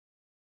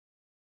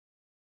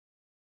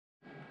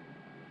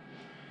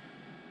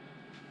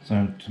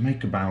So to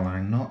make a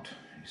bowline knot,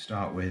 you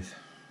start with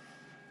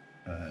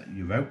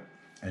your rope,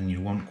 and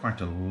you want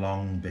quite a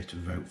long bit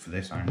of rope for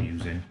this. I'm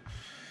using,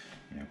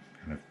 kind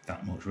of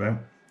that much rope,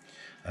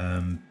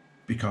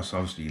 because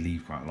obviously you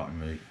leave quite a lot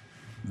in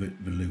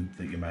the loop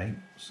that you make.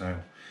 So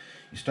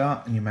you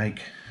start and you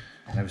make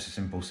an ever so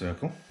simple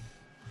circle.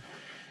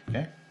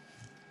 Okay.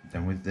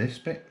 Then with this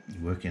bit,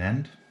 your working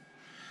end,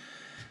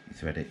 you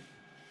thread it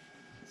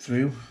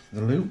through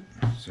the loop,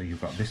 so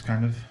you've got this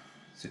kind of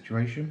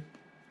situation.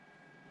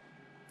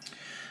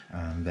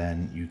 And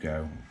then you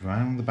go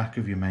round the back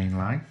of your main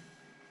line,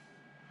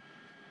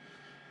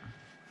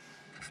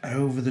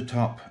 over the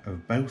top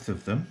of both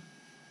of them,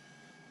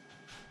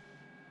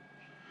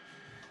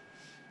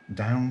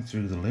 down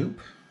through the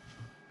loop,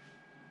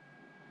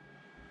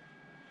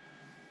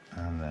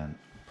 and then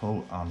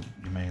pull on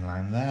your main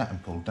line there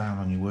and pull down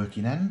on your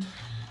working end,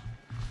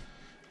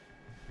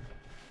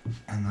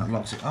 and that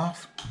locks it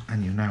off,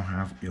 and you now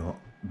have your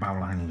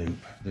bowline loop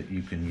that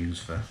you can use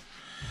for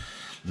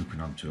looping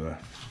onto a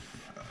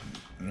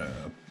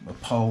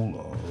pole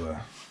or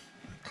a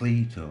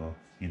cleat, or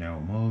a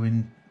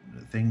mooring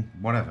thing,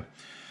 whatever.